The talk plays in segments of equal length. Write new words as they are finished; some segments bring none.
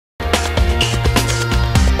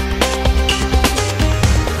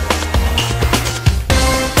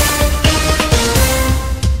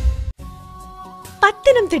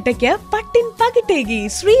പത്തനംതിട്ടയ്ക്ക് പട്ടിൻ പകിട്ടേകി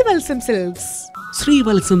Sreevalsam silks.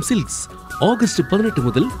 Sreevalsam silks August 18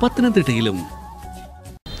 മുതൽ പത്തനംതിട്ടയിലും.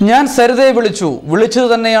 ഞാൻ സരിതയെ വിളിച്ചത്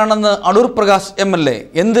തന്നെയാണെന്ന് അടൂർ പ്രകാശ് MLA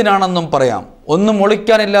എന്തിനാണെന്നും പറയാം. ഒന്നും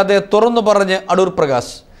ഒളിക്കാനില്ലാതെ തുറന്നു പറഞ്ഞ് അടൂർ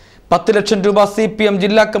പ്രകാശ് 10 ലക്ഷം രൂപ CPM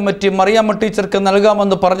ജില്ലാ കമ്മിറ്റി മറിയാമ്മ ടീച്ചർക്ക്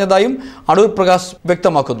നൽകാമെന്ന് പറഞ്ഞതായും അടൂർ പ്രകാശ്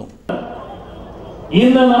വ്യക്തമാക്കുന്നു.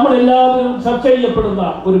 ഇന്ന് നമ്മളെല്ലാവരും ചർച്ച ചെയ്യപ്പെടുന്ന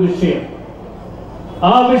ഒരു വിഷയം,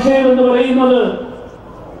 ആ വിഷയം എന്ന് പറയുന്നത്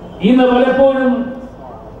ഇന്ന് പലപ്പോഴും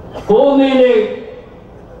കോന്നിയിലെ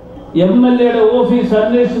MLAയുടെ ഓഫീസ്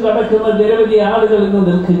അന്വേഷിച്ച് നടക്കുന്ന നിരവധി ആളുകൾ ഇന്ന്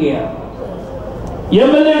നിൽക്കുകയാണ്.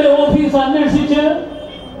 MLAയുടെ ഓഫീസ് അന്വേഷിച്ച്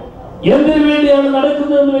എന്തിനു വേണ്ടിയാണ്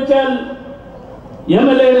നടക്കുന്നതെന്ന് വെച്ചാൽ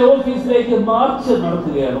MLAയുടെ ഓഫീസിലേക്ക് മാർച്ച്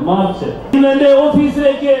നടത്തുകയാണ്. മാർച്ച് ഇന്ന് എന്റെ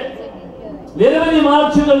ഓഫീസിലേക്ക് നിരവധി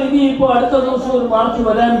മാർച്ചുകൾ ഇനിയിപ്പോ അടുത്ത ദിവസം ഒരു മാർച്ച്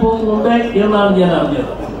വരാൻ പോകുന്നുണ്ട് എന്നാണ് ഞാൻ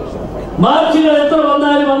അറിഞ്ഞത്. മാർച്ചുകൾ എത്ര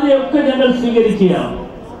വന്നാലും അതിനെയൊക്കെ ഞങ്ങൾ സ്വീകരിക്കുകയാണ്.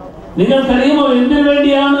 നിങ്ങൾക്കറിയുമോ എന്തിനു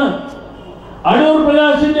വേണ്ടിയാണ് അടൂർ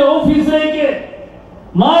പ്രകാശിന്റെ ഓഫീസിലേക്ക്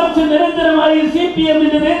മാർച്ച് നിരന്തരമായി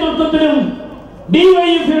CPM-ന്റെ നേതൃത്വത്തിലും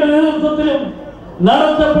DYFയുടെ നേതൃത്വത്തിലും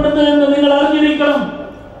നടത്തപ്പെടുന്നതെന്ന് നിങ്ങൾ അറിഞ്ഞിരിക്കണം.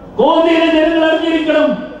 കോന്നിയിലെ ജനങ്ങൾ അറിഞ്ഞിരിക്കണം.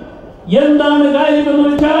 എന്താണ് കാര്യമെന്ന്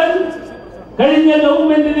വെച്ചാൽ കഴിഞ്ഞ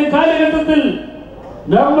ഗവൺമെന്റിന്റെ കാലഘട്ടത്തിൽ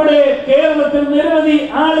നമ്മുടെ കേരളത്തിൽ നിരവധി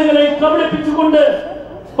ആളുകളെ കബളിപ്പിച്ചുകൊണ്ട്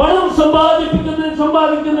പണം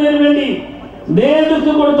സമ്പാദിക്കുന്നതിന് വേണ്ടി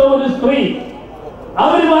നേതൃത്വം കൊടുത്ത ഒരു സ്ത്രീ,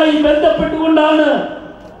 അവരുമായി ബന്ധപ്പെട്ടുകൊണ്ടാണ്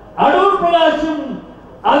അടൂർ പ്രകാശും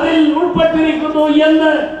അതിൽ ഉൾപ്പെട്ടിരിക്കുന്നു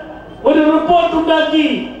എന്ന് ഒരു റിപ്പോർട്ട് ഉണ്ടാക്കി.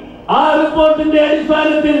 ആ റിപ്പോർട്ടിന്റെ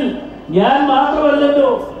അടിസ്ഥാനത്തിൽ ഞാൻ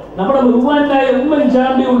മാത്രമല്ലല്ലോ, നമ്മുടെ ബഹുമാനായ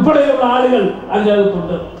ഉമ്മൻചാണ്ടി ഉൾപ്പെടെയുള്ള ആളുകൾ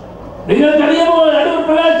അതിനകത്തുണ്ട്. നിങ്ങൾക്കറിയാമോ, അടൂർ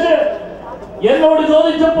പ്രകാശ് എന്നോട്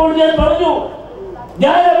ചോദിച്ചപ്പോൾ ഞാൻ പറഞ്ഞു,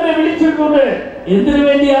 ഞാൻ അവരെ വിളിച്ചിട്ടുണ്ട്. എന്തിനു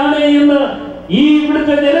വേണ്ടിയാണ് എന്ന് ഈ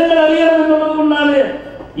ഇവിടുത്തെ ജനങ്ങൾ അറിയണമെന്നുള്ളത് കൊണ്ടാണ്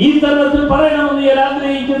ഈ തരത്തിൽ പറയണമെന്ന് ഞാൻ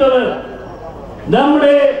ആഗ്രഹിക്കുന്നത്.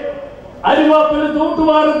 നമ്മുടെ അരുവാപ്പുഴ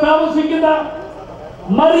തോട്ടുപാറ താമസിക്കുന്ന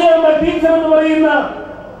മറിയാമ്മ ടീച്ചർ എന്ന് പറയുന്ന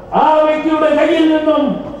ആ വ്യക്തിയുടെ കയ്യിൽ നിന്നും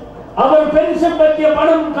അവർ പെൻഷൻ പറ്റിയ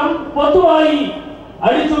പണം പൊതുവായി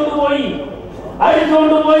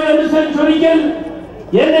അടിച്ചുകൊണ്ടുപോയതനുസരിച്ച് ഒരിക്കൽ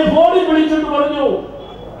എന്നെ ഫോണിൽ വിളിച്ചിട്ട് പറഞ്ഞു,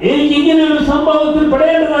 എനിക്ക് ഇങ്ങനെ ഒരു സംഭവത്തിൽ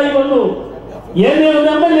പെടേണ്ടതായി വന്നു, എന്നെ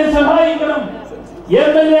ഒന്ന് MLA സഹായിക്കണം,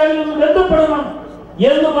 MLA ഒന്ന് ബന്ധപ്പെടണം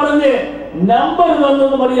എന്ന് പറഞ്ഞ് നമ്പർ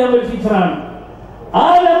തന്നത് മറിയാമ്മ ടീച്ചറാണ്. ആ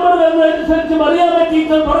നമ്പർ തന്നതനുസരിച്ച് മറിയാമ്മ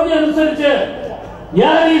ടീച്ചർ പറഞ്ഞതനുസരിച്ച്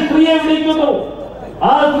ഞാൻ ഈ സ്ത്രീയെ വിളിക്കുന്നു.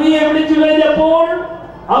 ആ സ്ത്രീയെ വിളിച്ചു കഴിഞ്ഞപ്പോൾ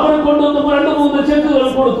അവർ കൊണ്ടുവന്ന് 2-3 ചെക്കുകൾ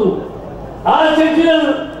കൊടുത്തു. ആ ചെക്കുകൾ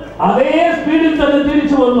അതേ സ്പീഡിൽ തന്നെ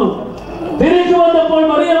തിരിച്ചു വന്നപ്പോൾ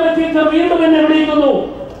മറിയാമ്മ ടീച്ചർ വീണ്ടും എന്നെ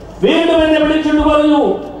വിളിച്ചിട്ട് പറഞ്ഞു,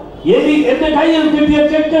 എന്റെ കയ്യിൽ കിട്ടിയ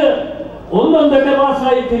ചെക്ക് ഒന്നും തന്നെ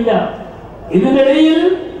പാസ്സായിട്ടില്ല. ഇതിനിടയിൽ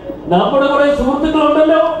നമ്മുടെ കുറെ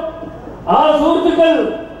സുഹൃത്തുക്കളുണ്ടല്ലോ, ആ സുഹൃത്തുക്കൾ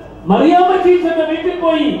മറിയാമ്മ ടീച്ചറിന്റെ വീട്ടിൽ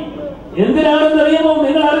പോയി. എന്തിനാണെന്ന് അറിയുമോ?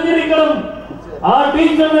 നിങ്ങൾ അറിഞ്ഞിരിക്കണം. ആ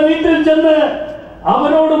ടീച്ചറിന്റെ വീട്ടിൽ ചെന്ന്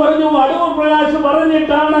അവരോട് പറഞ്ഞു, അടൂർ പ്രകാശ്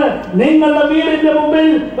പറഞ്ഞിട്ടാണ് നിങ്ങളുടെ വീടിന്റെ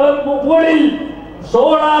മുകളിൽ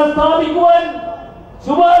സോളാർ സ്ഥാപിക്കുവാൻ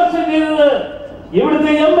ശുപാർശ ചെയ്തത്.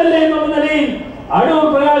 ഇവിടുത്തെ MLA എന്നുള്ള നിലയിൽ അടൂർ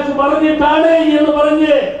പ്രകാശ് പറഞ്ഞിട്ടാണ് എന്ന്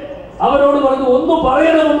പറഞ്ഞ് അവരോട് പറഞ്ഞു, ഒന്ന്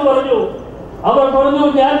പറയണമെന്ന് പറഞ്ഞു. അവർ പറഞ്ഞു,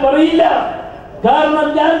 ഞാൻ പറയില്ല, കാരണം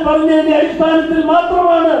ഞാൻ പറഞ്ഞതിന്റെ അടിസ്ഥാനത്തിൽ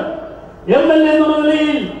മാത്രമാണ് MLA എന്നുള്ള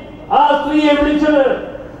നിലയിൽ ആ സ്ത്രീയെ വിളിച്ചത്.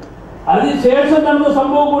 അതിനുശേഷം നടന്ന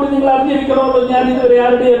സംഭവം കൂടി നിങ്ങൾ അറിഞ്ഞിരിക്കണമല്ലോ. ഞാൻ ഇതുവരെ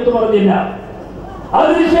ആരുടെ അടുത്ത് പറഞ്ഞില്ല.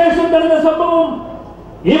 അതിനുശേഷം നടന്ന സംഭവം,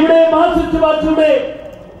 ഇവിടെ മാർക്സിസ്റ്റ് പാർട്ടിയുടെ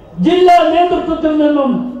ജില്ലാ നേതൃത്വത്തിൽ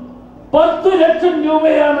നിന്നും 10 ലക്ഷം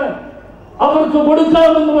രൂപയാണ് അവർക്ക്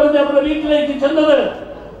കൊടുക്കാമെന്ന് പറഞ്ഞ് അവരുടെ വീട്ടിലേക്ക് ചെന്നത്.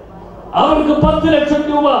 അവർക്ക് 10 ലക്ഷം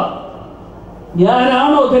രൂപ.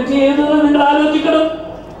 ഞാനാണോ തെറ്റ് ചെയ്തത്? നിങ്ങൾ ആലോചിക്കണം.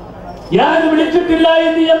 ഞാൻ വിളിച്ചിട്ടില്ല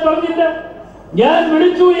എന്ന് ഞാൻ പറഞ്ഞില്ല, ഞാൻ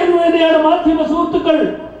വിളിച്ചു എന്ന് തന്നെയാണ് മാധ്യമ സുഹൃത്തുക്കൾ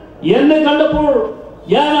എന്നെ കണ്ടപ്പോൾ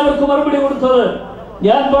ഞാൻ അവർക്ക് മറുപടി കൊടുത്തത്.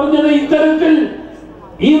 ഞാൻ പറഞ്ഞത് ഇത്തരത്തിൽ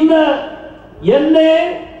ഇന്ന് എന്നെ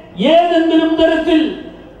ഏതെങ്കിലും തരത്തിൽ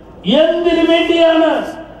എന്തിനു വേണ്ടിയാണ്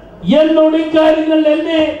എന്നോട് ഇക്കാര്യങ്ങൾ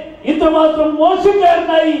എന്നെ ഇത്രമാത്രം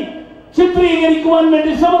മോശക്കാരനായി ചിത്രീകരിക്കുവാൻ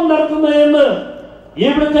വേണ്ടി ശ്രമം നടത്തുന്നത് എന്ന്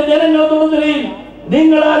ഇവിടുത്തെ ജനങ്ങൾ എന്നുള്ള നിലയിൽ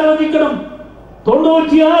നിങ്ങൾ ആലോചിക്കണം.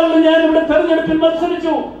 96 ഞാൻ ഇവിടെ തെരഞ്ഞെടുപ്പിൽ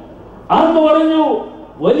മത്സരിച്ചു. അന്ന് പറഞ്ഞു,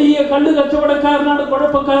 വലിയ കള്ളു കച്ചവടക്കാരനാണ്,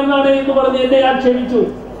 കുഴപ്പക്കാരനാണ് എന്ന് പറഞ്ഞ് എന്നെ ആക്ഷേപിച്ചു.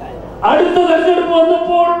 അടുത്ത തെരഞ്ഞെടുപ്പ്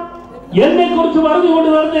വന്നപ്പോൾ എന്നെ കുറിച്ച് പറഞ്ഞുകൊണ്ട്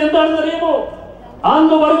നടന്ന എന്താണെന്ന് അറിയുമോ?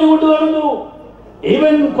 അന്ന് പറഞ്ഞുകൊണ്ട് നടന്നു,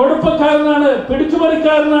 ഇവൻ കുഴപ്പക്കാരനാണ്,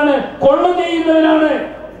 പിടിച്ചുപറിക്കാരനാണ്, കൊള്ള ചെയ്യുന്നവനാണ്.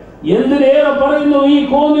 എന്തിനേറെ പറയുന്നു, ഈ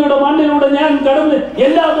കോന്നിയുടെ മണ്ണിലൂടെ ഞാൻ കടന്ന്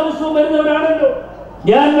എല്ലാ ദിവസവും വരുന്നവരാണല്ലോ.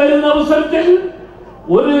 ഞാൻ വരുന്ന അവസരത്തിൽ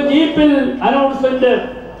ഒരു ജീപ്പിൽ അനൗൺസ്മെന്റ്.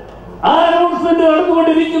 ആ അനൗൺസ്മെന്റ്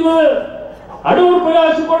നടന്നുകൊണ്ടിരിക്കുന്നത് അടൂർ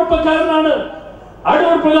പ്രകാശ് കുഴപ്പക്കാരനാണ്,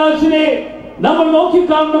 അടൂർ പ്രകാശിനെ നമ്മൾ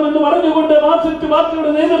നോക്കിക്കാണണമെന്ന് പറഞ്ഞുകൊണ്ട് മാർക്സിസ്റ്റ്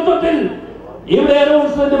പാർട്ടിയുടെ നേതൃത്വത്തിൽ ഇവിടെ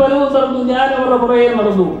അനൗൺസ്മെന്റ് പലതും നടന്നു. ഞാൻ അവരുടെ പുറകെ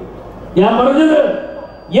നടന്നു. ഞാൻ പറഞ്ഞത്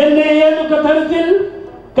എന്നെ ഏതൊക്കെ തരത്തിൽ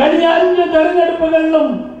കഴിഞ്ഞ 5 തെരഞ്ഞെടുപ്പുകളിലും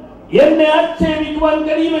എന്നെ ആക്ഷേപിക്കുവാൻ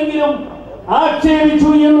കഴിയുമെങ്കിലും ആക്ഷേപിച്ചു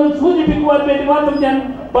എന്ന് സൂചിപ്പിക്കുവാൻ വേണ്ടി മാത്രം ഞാൻ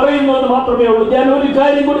പറയുന്നു എന്ന് മാത്രമേ ഉള്ളൂ. ഞാൻ ഒരു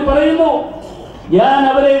കാര്യം കൂടി പറയുന്നു. ഞാൻ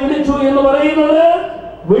അവരെ വിളിച്ചു എന്ന് പറയുന്നത്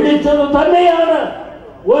വിളിച്ചത് തന്നെയാണ്.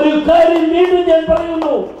 ഒരു കാര്യം വീണ്ടും ഞാൻ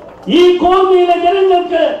പറയുന്നു. ഈ കോന്നിയിലെ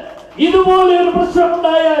ജനങ്ങൾക്ക് ഇതുപോലെ ഒരു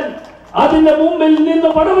പ്രശ്നമുണ്ടായാൽ അതിന്റെ മുമ്പിൽ നിന്ന്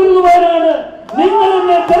പടവരുവാനാണ് നിങ്ങൾ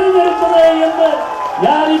എന്നെ തെരഞ്ഞെടുത്തത് എന്ന്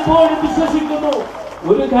ഞാൻ ഇപ്പോഴും വിശ്വസിക്കുന്നു.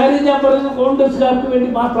 ഒരു കാര്യം ഞാൻ പറയുന്നത് കോൺഗ്രസ്സുകാർക്ക് വേണ്ടി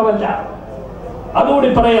മാത്രമല്ല, അതുകൂടി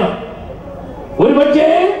പറയണം. ഒരുപക്ഷേ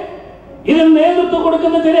ഇതിന് നേതൃത്വം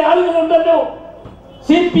കൊടുക്കുന്ന ചില ആളുകളുണ്ടല്ലോ,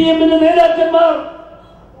 CPM-ന്റെ നേതാക്കന്മാർ,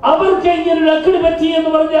 അവർക്ക് ഇങ്ങനൊരു അക്കിടി പറ്റി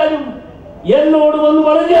എന്ന് പറഞ്ഞാലും എന്നോട് വന്ന്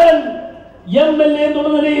പറഞ്ഞാൽ MLA എന്നുള്ള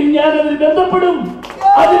നിലയിൽ ഞാൻ അതിൽ ബന്ധപ്പെടും.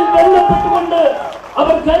 അതിൽ ബന്ധപ്പെട്ടുകൊണ്ട്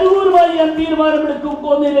അവർക്ക് അനുകൂലമായി ഞാൻ തീരുമാനമെടുക്കും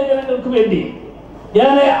കോന്നിയിലെ ജനങ്ങൾക്ക് വേണ്ടി.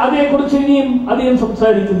 ഞാൻ അതേക്കുറിച്ച് ഇനിയും അധികം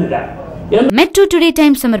സംസാരിക്കുന്നില്ല. മെട്രോ ടുഡേ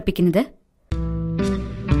ടൈം സമർപ്പിക്കുന്നത്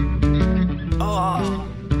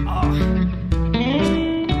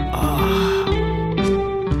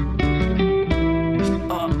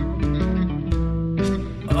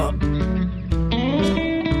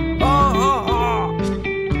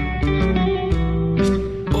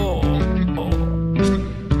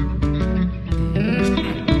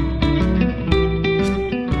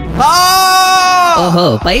ഓഹോ,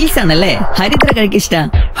 പൈൽസ് ആണല്ലേ? ഹരിദ്ര കഴിക്കിഷ്ട.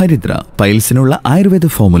 ഹരിദ്ര പൈൽസിനുള്ള ആയുർവേദ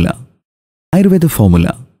ഫോമുല.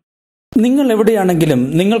 നിങ്ങൾ എവിടെയാണെങ്കിലും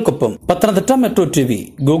നിങ്ങൾക്കൊപ്പം Pathanamthitta metro TV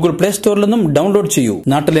Google play സ്റ്റോറിൽ നിന്നും ഡൗൺലോഡ് ചെയ്യൂ.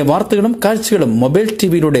 നാട്ടിലെ വാർത്തകളും കാഴ്ചകളും മൊബൈൽ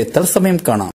ടിവിയിലൂടെ തത്സമയം കാണാം.